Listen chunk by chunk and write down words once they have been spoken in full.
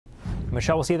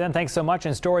Michelle, we'll see you then. Thanks so much.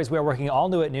 In stories we are working all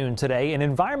new at noon today, an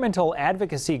environmental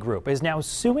advocacy group is now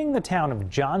suing the town of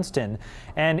Johnston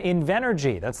and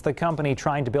Invenergy. That's the company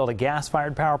trying to build a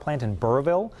gas-fired power plant in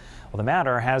Burrillville. Well, the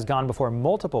matter has gone before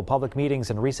multiple public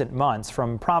meetings in recent months,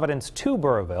 from Providence to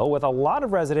Burrillville, with a lot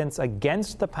of residents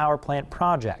against the power plant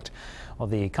project. Well,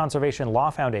 the Conservation Law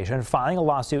Foundation filing a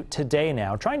lawsuit today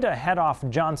now, trying to head off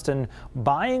Johnston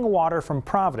buying water from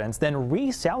Providence, then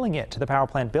reselling it to the power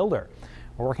plant builder.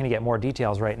 We're working to get more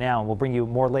details right now, and we'll bring you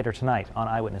more later tonight on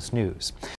Eyewitness News.